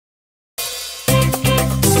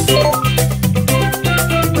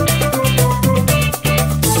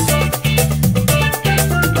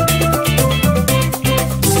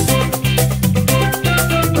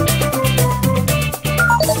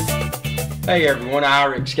Hey everyone,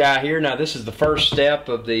 Irix Guy here. Now this is the first step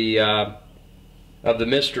of the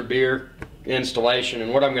Mr. Beer installation,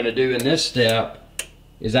 and what I'm going to do in this step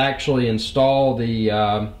is actually install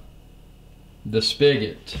the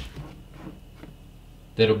spigot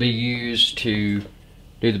that'll be used to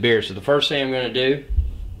do the beer. So the first thing I'm going to do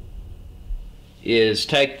is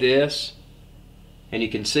take this, and you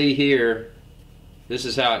can see here this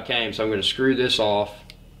is how it came. So I'm going to screw this off.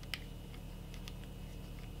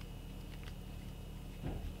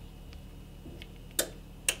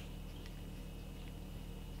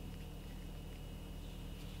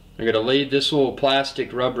 I'm going to leave this little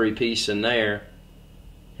plastic rubbery piece in there,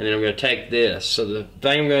 and then I'm going to take this. So the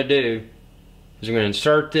thing I'm going to do is I'm going to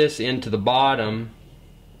insert this into the bottom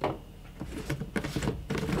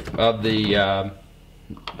of the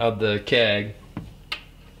keg, and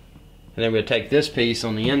then I'm going to take this piece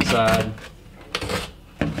on the inside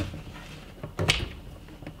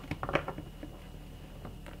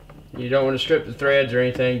You don't want to strip the threads or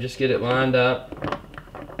anything, just get it lined up.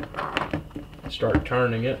 Start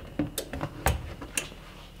turning it.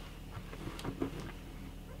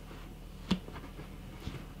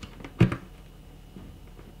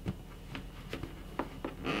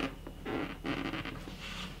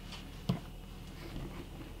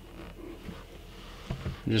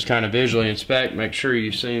 Just kind of visually inspect, make sure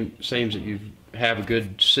you seems that you have a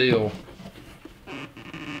good seal.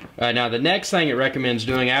 Now the next thing it recommends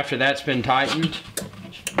doing after that's been tightened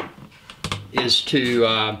is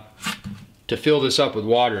to fill this up with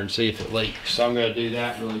water and see if it leaks. So I'm going to do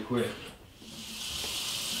that really quick.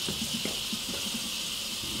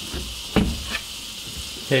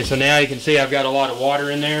 Okay, so now you can see I've got a lot of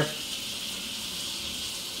water in there.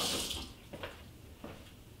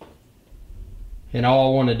 And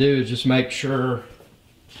all I want to do is just make sure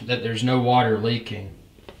that there's no water leaking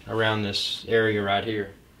around this area right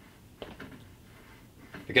here.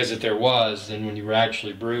 Because if there was, then when you were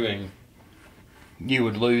actually brewing, you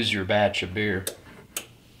would lose your batch of beer.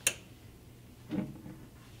 But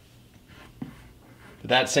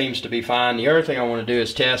that seems to be fine. The other thing I want to do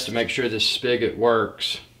is test to make sure this spigot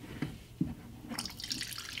works.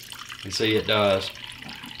 And see, it does.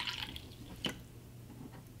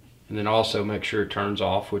 And then also make sure it turns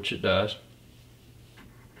off, which it does.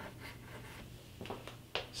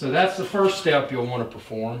 So that's the first step you'll want to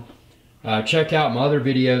perform. Check out my other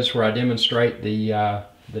videos where I demonstrate the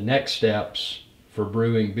next steps for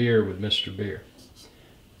brewing beer with Mr. Beer.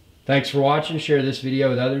 Thanks for watching. Share this video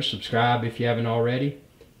with others. Subscribe if you haven't already.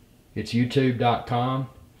 It's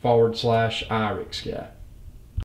youtube.com/IrixGuy.